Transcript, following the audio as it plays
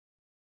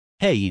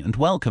Hey, and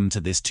welcome to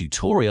this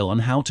tutorial on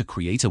how to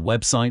create a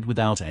website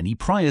without any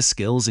prior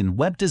skills in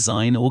web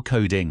design or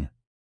coding.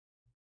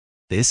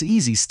 This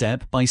easy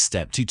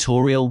step-by-step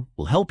tutorial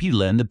will help you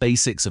learn the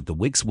basics of the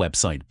Wix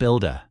website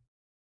builder.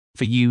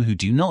 For you who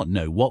do not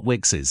know what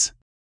Wix is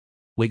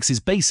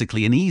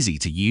basically an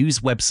easy-to-use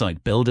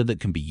website builder that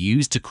can be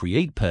used to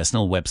create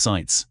personal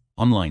websites,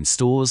 online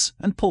stores,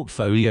 and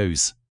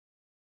portfolios.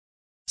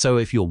 So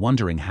if you're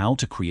wondering how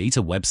to create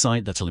a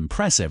website that'll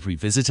impress every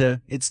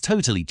visitor, it's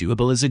totally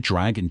doable as a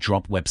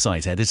drag-and-drop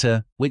website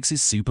editor. Wix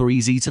is super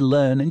easy to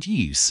learn and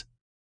use.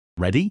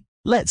 Ready?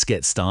 Let's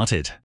get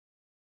started.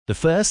 The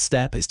first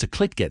step is to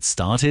click Get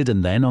Started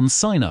and then on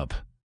Sign Up.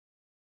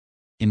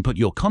 Input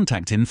your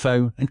contact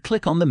info and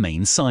click on the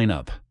main Sign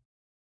Up.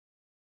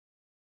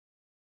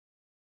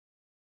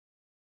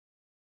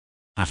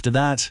 After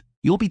that,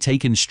 you'll be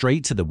taken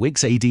straight to the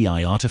Wix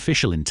ADI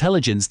Artificial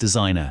Intelligence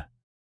Designer.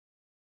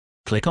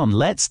 Click on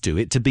Let's Do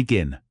It to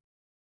begin.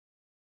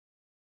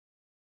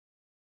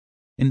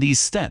 In these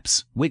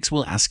steps, Wix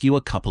will ask you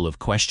a couple of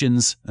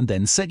questions and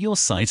then set your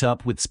site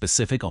up with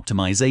specific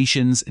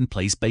optimizations in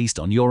place based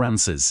on your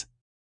answers.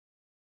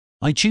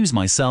 I choose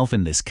myself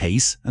in this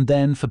case, and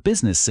then for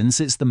business since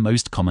it's the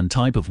most common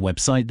type of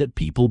website that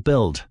people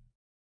build.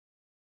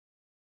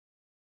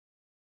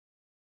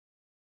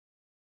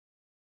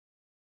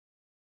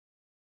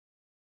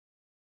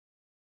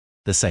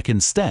 The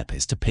second step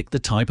is to pick the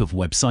type of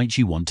website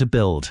you want to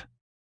build.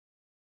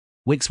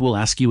 Wix will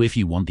ask you if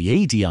you want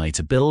the ADI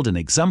to build an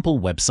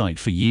example website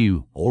for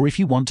you, or if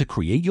you want to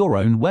create your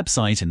own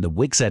website in the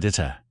Wix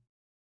editor.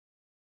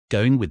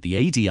 Going with the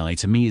ADI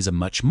to me is a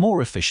much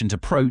more efficient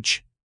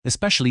approach,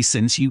 especially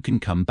since you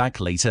can come back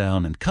later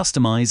on and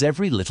customize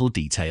every little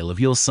detail of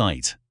your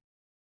site.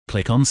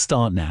 Click on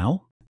Start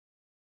Now.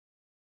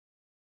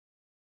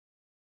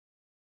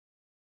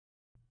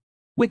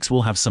 Wix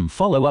will have some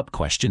follow-up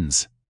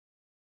questions.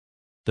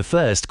 The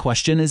first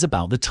question is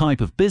about the type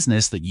of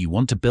business that you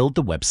want to build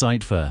the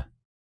website for.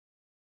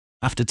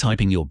 After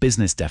typing your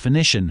business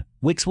definition,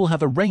 Wix will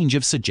have a range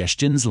of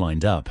suggestions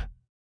lined up.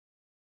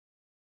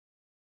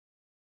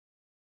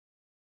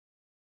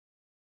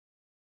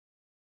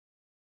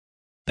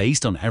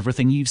 Based on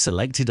everything you've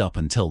selected up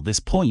until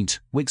this point,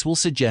 Wix will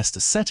suggest a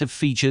set of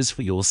features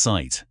for your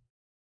site.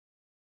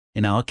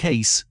 In our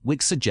case,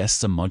 Wix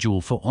suggests a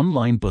module for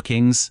online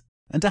bookings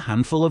and a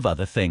handful of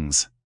other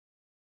things.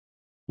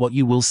 What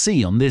you will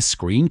see on this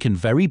screen can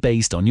vary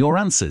based on your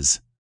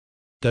answers.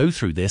 Go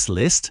through this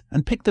list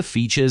and pick the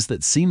features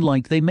that seem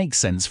like they make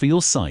sense for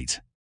your site.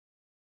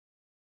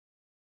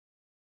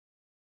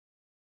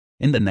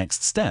 In the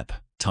next step,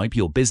 type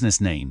your business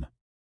name,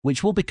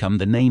 which will become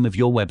the name of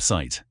your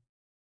website.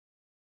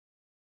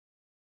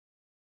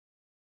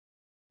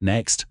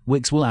 Next,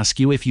 Wix will ask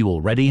you if you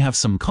already have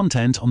some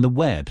content on the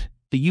web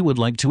that you would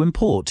like to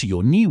import to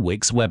your new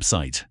Wix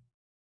website.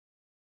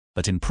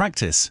 But in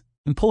practice,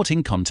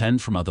 importing content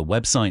from other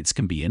websites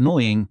can be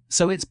annoying,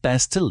 so it's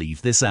best to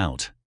leave this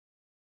out.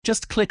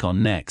 Just click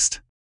on Next.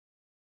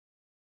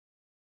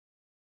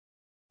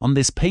 On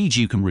this page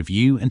you can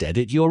review and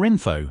edit your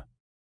info.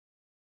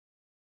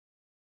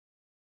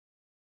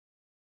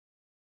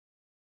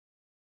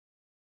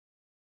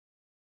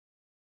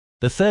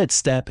 The third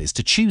step is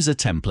to choose a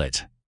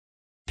template.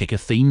 Pick a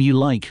theme you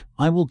like.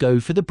 I will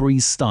go for the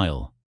Breeze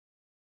style.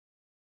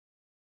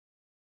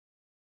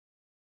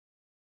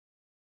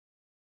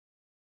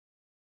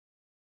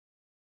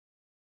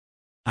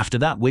 After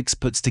that, Wix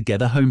puts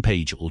together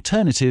homepage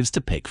alternatives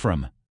to pick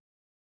from.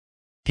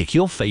 Pick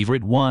your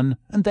favorite one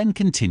and then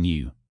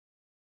continue.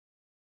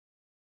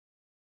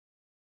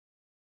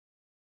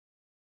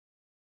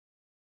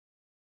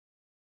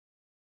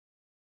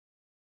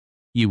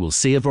 You will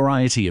see a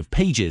variety of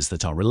pages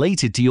that are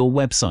related to your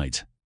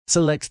website.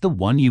 Select the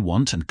one you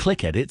want and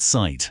click Edit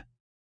Site.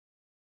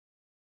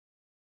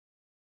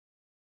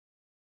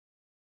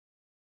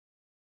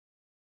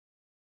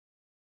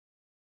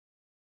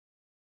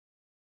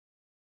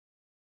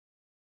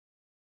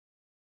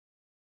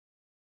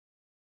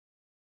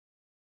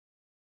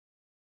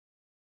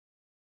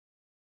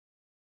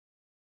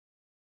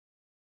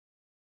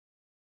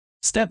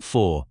 Step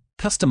 4.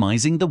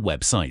 Customizing the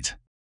website.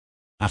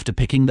 After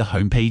picking the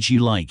homepage you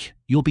like,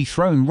 you'll be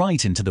thrown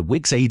right into the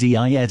Wix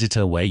ADI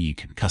editor where you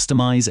can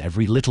customize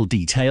every little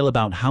detail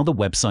about how the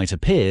website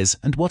appears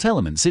and what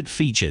elements it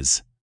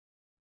features.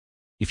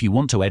 If you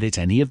want to edit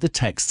any of the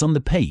texts on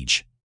the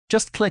page,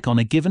 just click on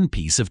a given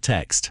piece of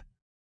text.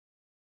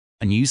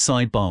 A new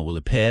sidebar will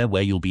appear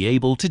where you'll be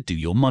able to do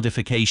your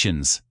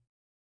modifications.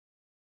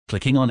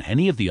 Clicking on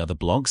any of the other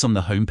blocks on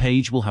the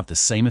homepage will have the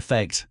same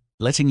effect,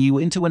 letting you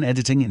into an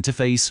editing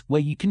interface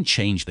where you can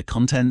change the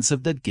contents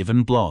of the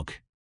given block.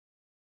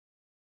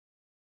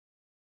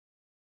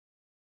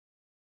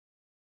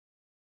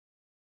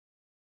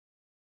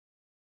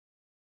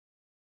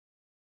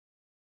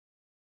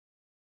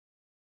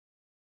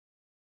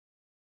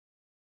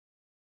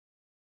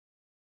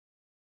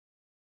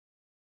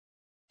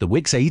 The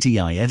Wix ADI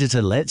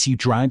editor lets you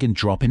drag and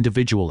drop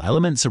individual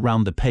elements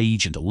around the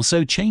page and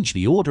also change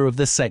the order of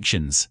the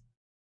sections.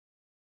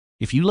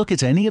 If you look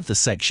at any of the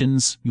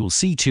sections, you'll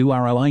see two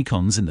arrow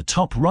icons in the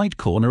top right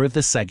corner of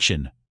the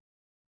section.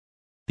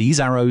 These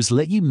arrows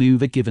let you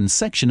move a given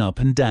section up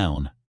and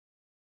down.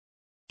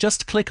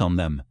 Just click on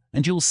them,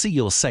 and you'll see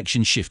your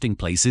section shifting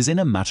places in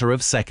a matter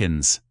of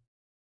seconds.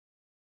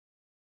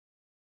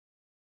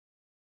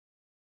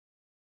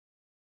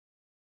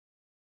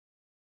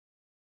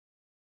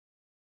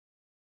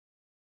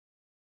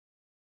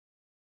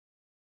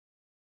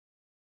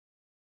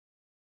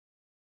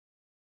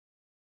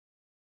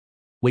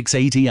 Wix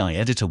ADI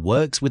Editor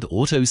works with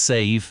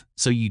autosave,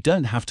 so you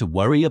don't have to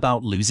worry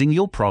about losing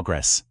your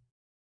progress.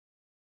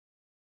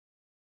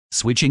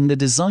 Switching the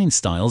design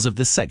styles of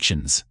the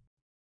sections.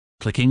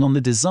 Clicking on the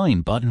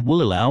Design button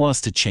will allow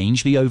us to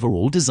change the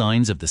overall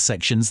designs of the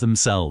sections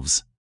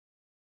themselves.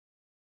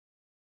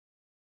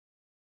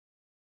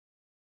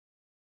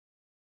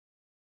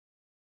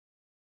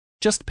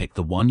 Just pick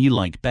the one you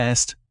like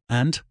best,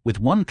 and, with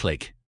one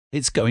click,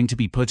 it's going to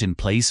be put in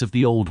place of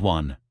the old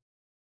one.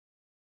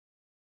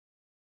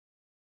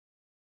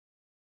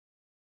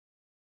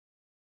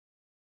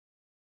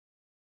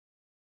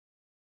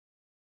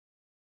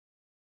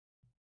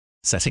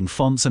 Setting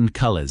fonts and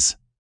colors.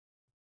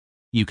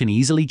 You can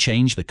easily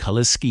change the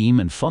color scheme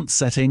and font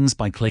settings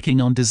by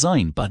clicking on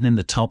Design button in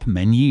the top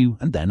menu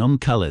and then on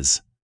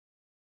Colors.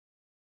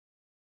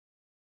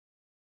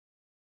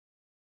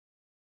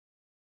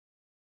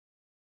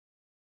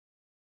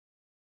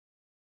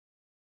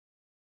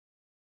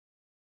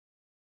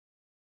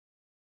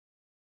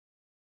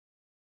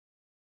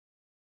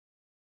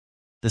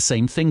 The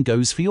same thing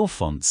goes for your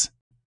fonts.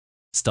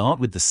 Start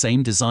with the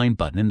same Design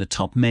button in the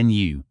top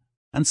menu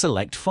and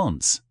select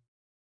Fonts.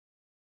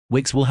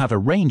 Wix will have a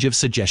range of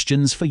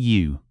suggestions for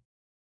you.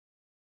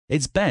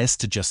 It's best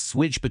to just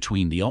switch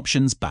between the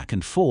options back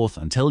and forth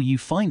until you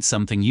find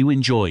something you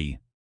enjoy.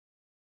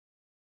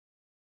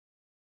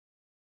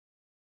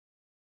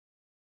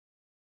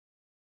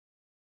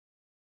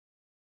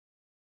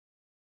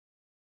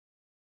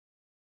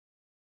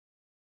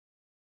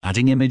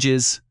 Adding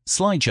images,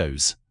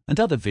 slideshows, and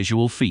other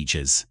visual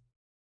features.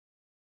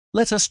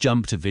 Let us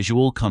jump to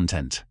visual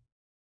content.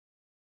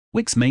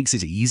 Wix makes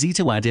it easy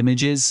to add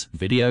images,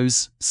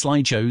 videos,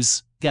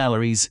 slideshows,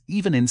 galleries,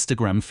 even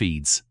Instagram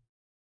feeds.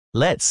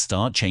 Let's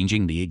start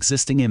changing the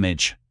existing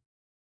image.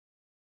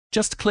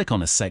 Just click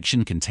on a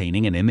section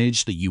containing an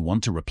image that you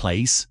want to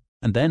replace,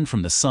 and then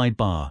from the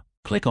sidebar,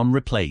 click on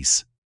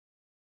Replace.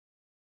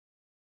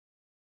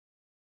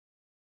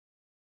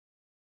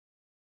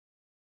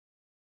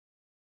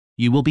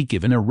 You will be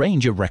given a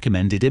range of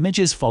recommended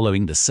images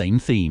following the same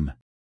theme.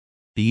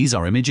 These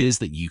are images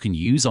that you can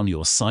use on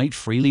your site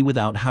freely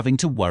without having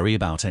to worry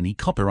about any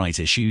copyright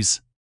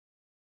issues.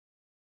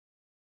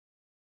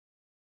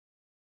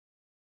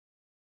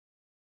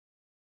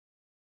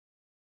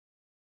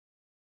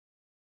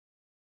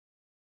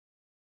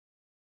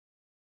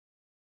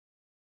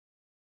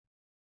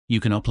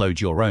 You can upload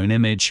your own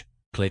image.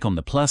 Click on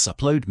the plus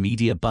Upload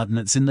Media button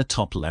that's in the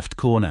top left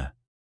corner.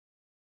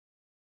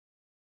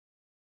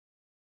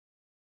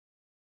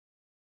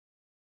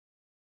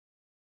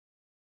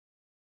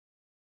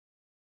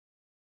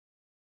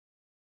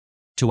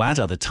 To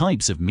add other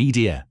types of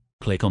media,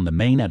 click on the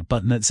Main Add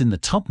button that's in the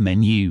top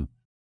menu.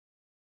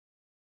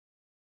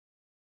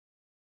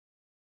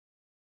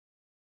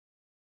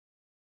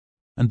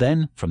 And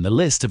then, from the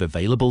list of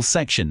available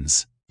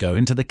sections, go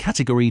into the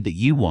category that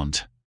you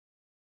want.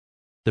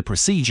 The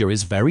procedure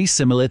is very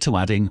similar to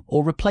adding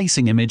or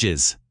replacing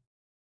images.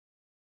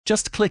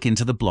 Just click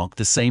into the block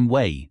the same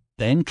way,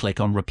 then click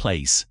on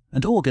Replace,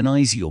 and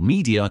organize your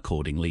media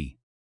accordingly.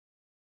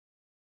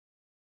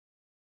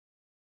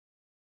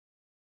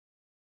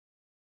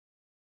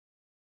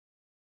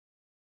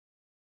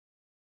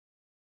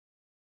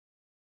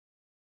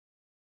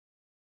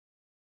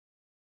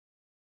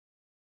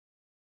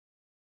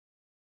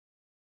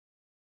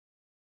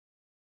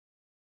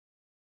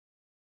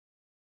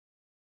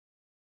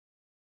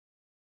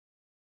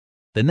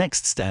 The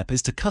next step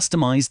is to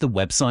customize the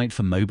website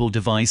for mobile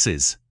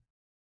devices.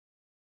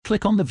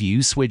 Click on the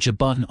View Switcher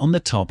button on the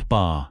top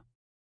bar.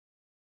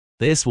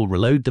 This will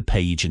reload the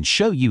page and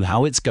show you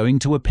how it's going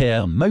to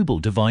appear on mobile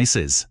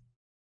devices.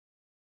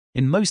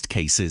 In most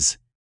cases,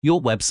 your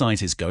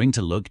website is going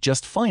to look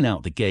just fine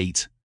out the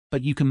gate,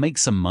 but you can make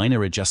some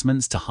minor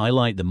adjustments to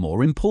highlight the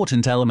more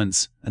important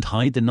elements and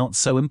hide the not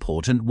so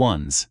important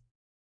ones.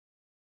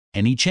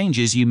 Any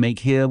changes you make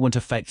here won't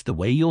affect the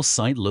way your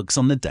site looks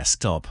on the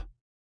desktop.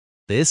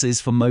 This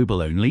is for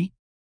mobile only.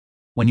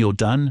 When you're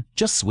done,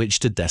 just switch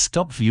to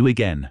desktop view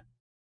again.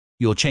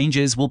 Your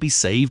changes will be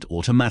saved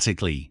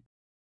automatically.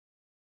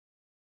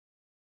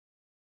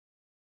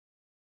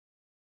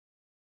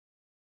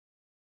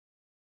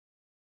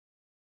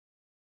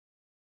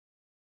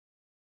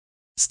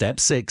 Step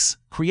 6.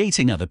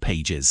 Creating other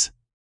pages.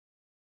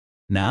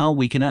 Now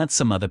we can add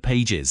some other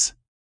pages.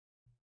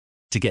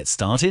 To get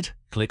started,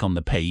 click on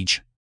the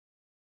page.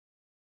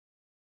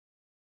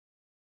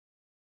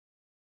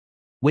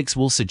 Wix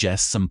will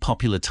suggest some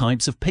popular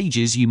types of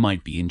pages you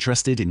might be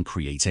interested in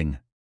creating.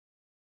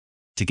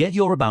 To get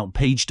your About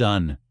page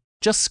done,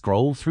 Just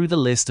scroll through the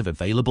list of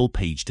available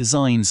page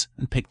designs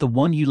and pick the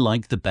one you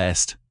like the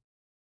best.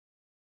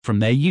 From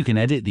there you can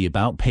edit the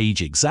About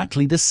page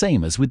exactly the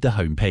same as with the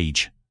home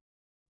page.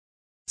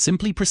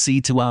 Simply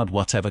proceed to add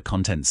whatever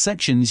content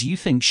sections you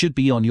think should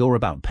be on your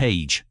About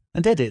page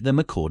and edit them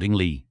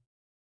accordingly.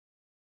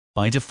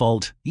 By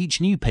default,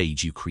 each new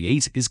page you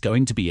create is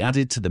going to be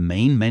added to the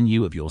main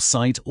menu of your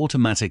site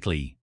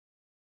automatically.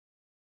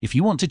 If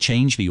you want to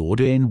change the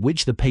order in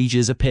which the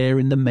pages appear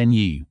in the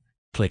menu,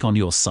 click on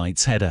your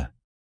site's header.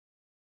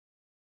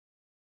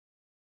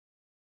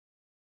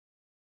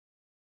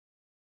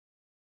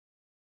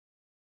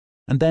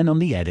 And then on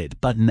the Edit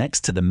button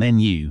next to the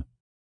menu,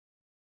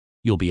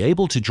 you'll be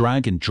able to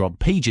drag and drop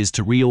pages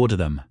to reorder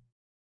them.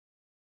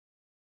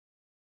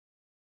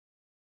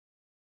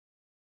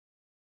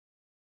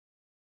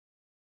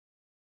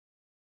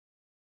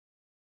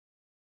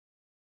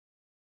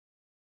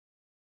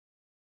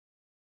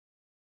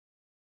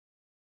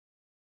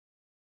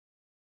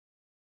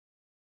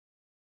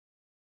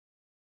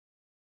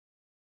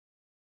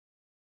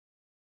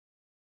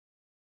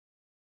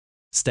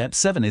 Step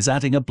 7 is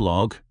adding a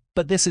blog,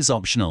 but this is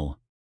optional.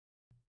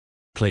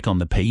 Click on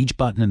the Page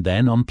button and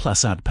then on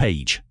 +Add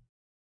Page.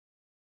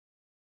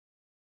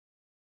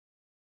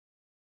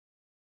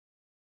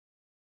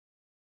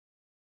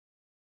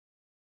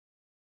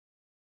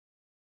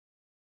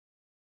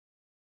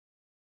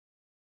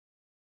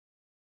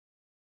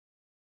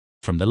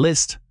 From the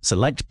list,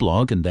 select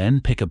Blog and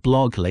then pick a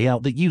blog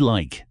layout that you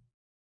like.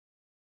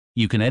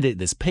 You can edit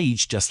this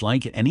page just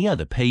like any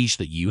other page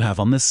that you have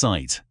on the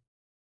site.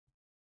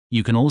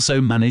 You can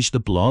also manage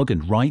the blog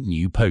and write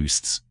new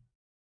posts.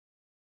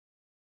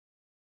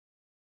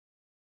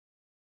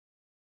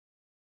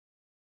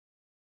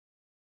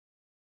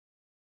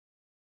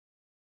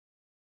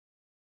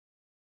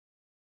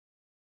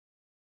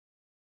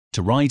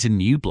 To write a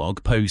new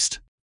blog post,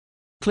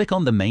 click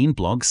on the main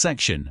blog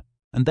section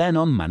and then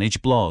on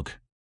Manage Blog.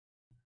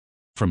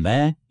 From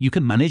there, you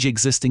can manage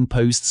existing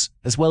posts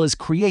as well as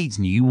create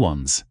new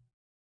ones.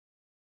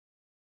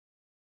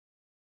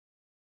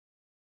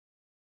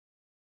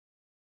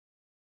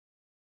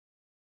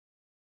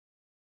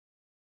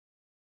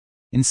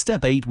 In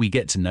Step 8, we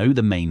get to know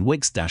the Main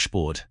Wix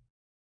dashboard.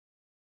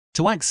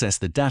 To access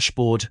the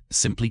dashboard,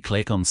 simply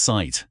click on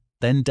Site,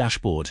 then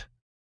Dashboard.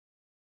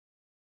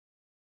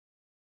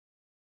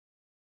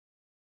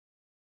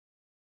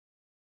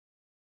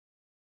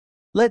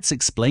 Let's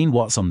explain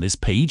what's on this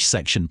page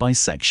section by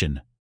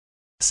section.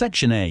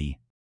 Section A.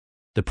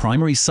 The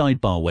primary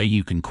sidebar where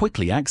you can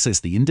quickly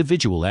access the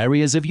individual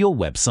areas of your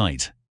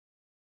website.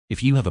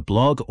 If you have a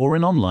blog or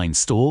an online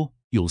store,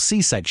 you'll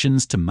see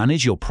sections to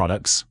manage your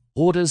products,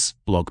 orders,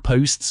 blog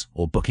posts,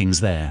 or bookings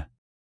there.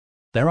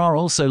 There are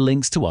also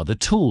links to other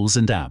tools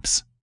and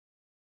apps.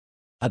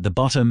 At the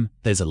bottom,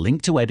 there's a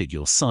link to edit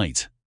your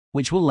site,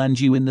 which will land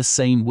you in the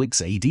same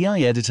Wix ADI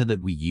editor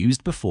that we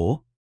used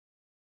before.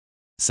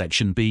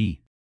 Section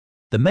B.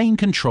 The main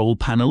control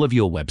panel of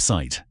your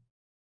website.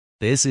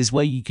 This is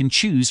where you can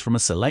choose from a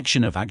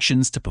selection of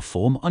actions to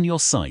perform on your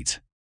site.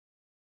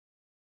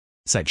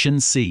 Section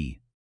C.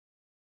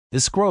 The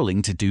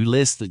scrolling to-do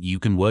list that you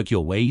can work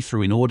your way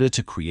through in order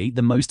to create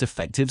the most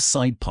effective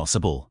site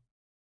possible.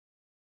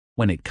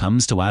 When it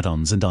comes to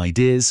add-ons and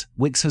ideas,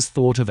 Wix has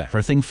thought of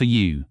everything for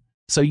you,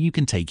 so you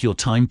can take your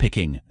time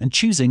picking and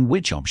choosing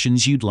which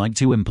options you'd like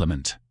to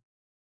implement.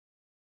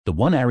 The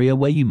one area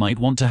where you might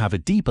want to have a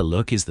deeper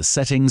look is the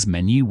Settings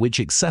menu, which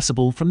is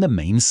accessible from the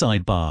main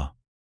sidebar.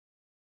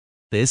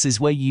 This is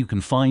where you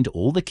can find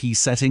all the key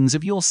settings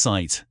of your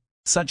site,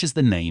 such as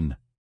the name,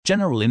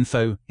 general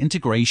info,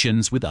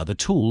 integrations with other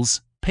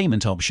tools,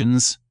 payment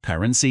options,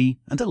 currency,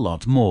 and a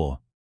lot more.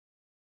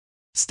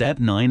 Step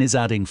 9 is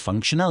adding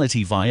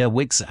functionality via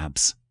Wix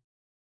apps.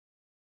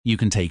 You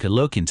can take a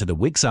look into the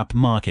Wix app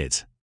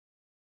market.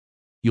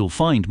 You'll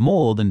find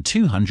more than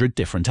 200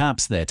 different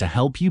apps there to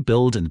help you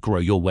build and grow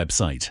your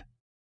website.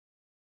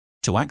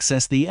 To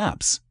access the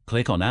apps,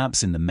 click on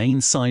Apps in the main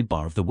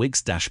sidebar of the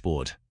Wix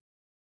dashboard.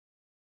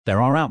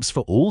 There are apps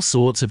for all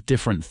sorts of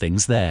different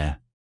things there.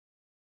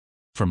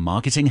 From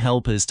marketing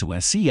helpers to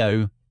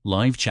SEO,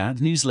 live chat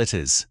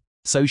newsletters,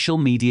 social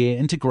media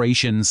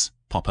integrations,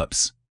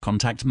 pop-ups,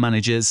 contact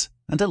managers,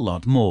 and a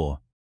lot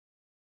more.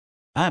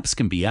 Apps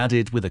can be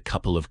added with a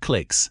couple of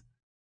clicks.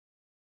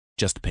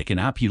 Just pick an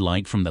app you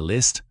like from the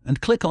list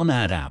and click on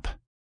Add App.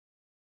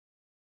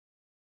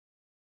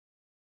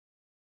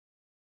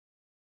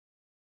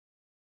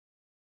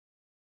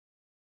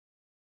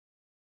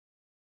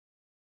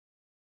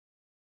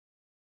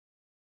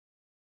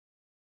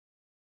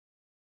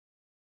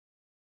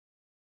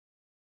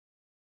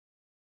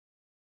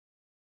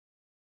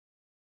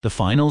 The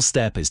final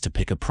step is to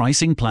pick a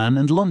pricing plan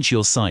and launch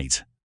your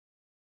site.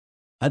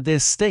 At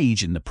this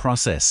stage in the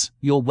process,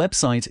 your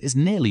website is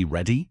nearly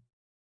ready.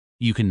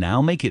 You can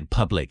now make it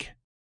public.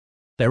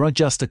 There are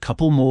just a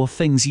couple more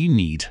things you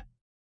need.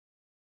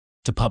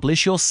 To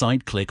publish your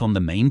site, click on the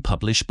main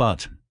Publish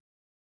button.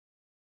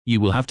 You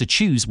will have to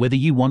choose whether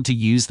you want to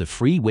use the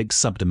free Wix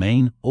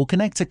subdomain or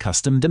connect a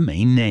custom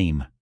domain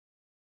name.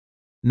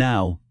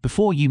 Now,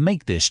 before you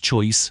make this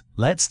choice,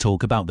 let's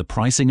talk about the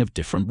pricing of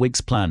different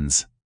Wix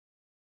plans.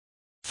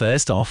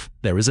 First off,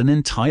 there is an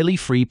entirely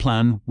free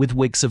plan with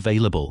Wix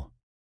available.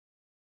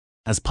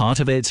 As part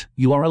of it,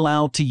 you are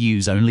allowed to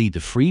use only the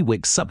free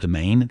Wix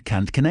subdomain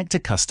and connect a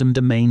custom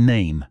domain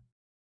name.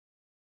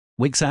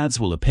 Wix ads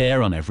will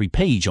appear on every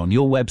page on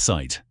your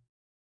website.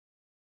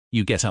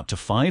 You get up to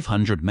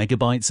 500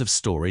 megabytes of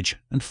storage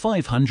and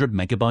 500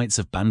 megabytes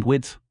of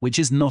bandwidth, which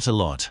is not a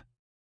lot.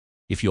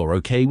 If you're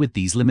okay with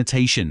these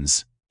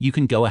limitations, you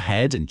can go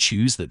ahead and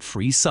choose that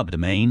free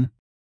subdomain.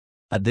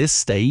 At this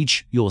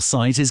stage, your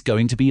site is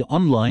going to be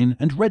online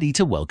and ready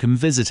to welcome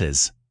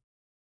visitors.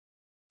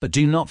 But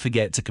do not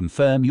forget to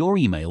confirm your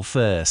email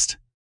first.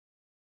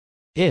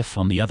 If,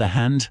 on the other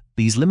hand,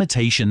 these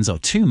limitations are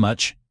too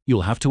much,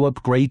 you'll have to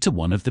upgrade to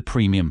one of the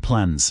premium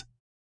plans.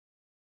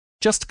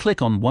 Just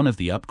click on one of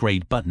the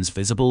upgrade buttons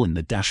visible in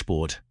the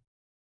dashboard.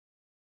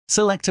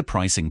 Select a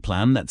pricing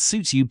plan that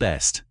suits you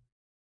best.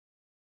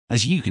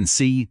 As you can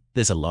see,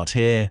 there's a lot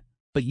here,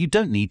 but you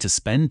don't need to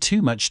spend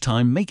too much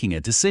time making a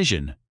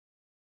decision.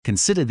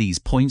 Consider these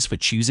points for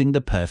choosing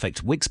the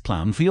perfect Wix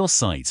plan for your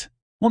site.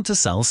 Want to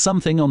sell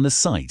something on the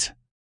site?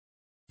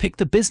 Pick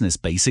the Business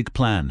Basic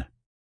plan.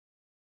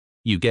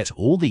 You get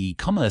all the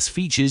e-commerce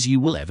features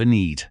you will ever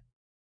need.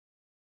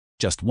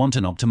 Just want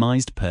an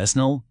optimized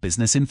personal,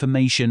 business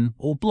information,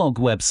 or blog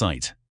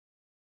website?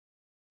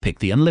 Pick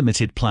the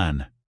Unlimited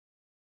plan.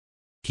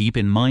 Keep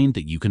in mind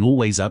that you can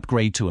always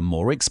upgrade to a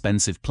more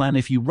expensive plan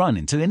if you run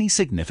into any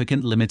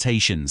significant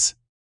limitations.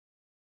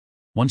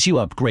 Once you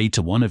upgrade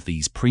to one of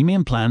these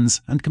premium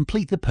plans and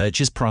complete the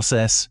purchase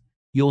process,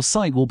 your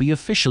site will be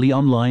officially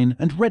online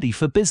and ready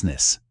for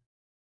business.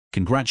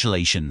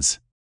 Congratulations!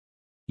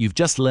 You've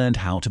just learned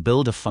how to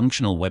build a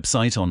functional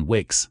website on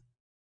Wix.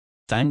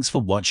 Thanks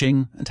for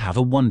watching and have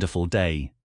a wonderful day.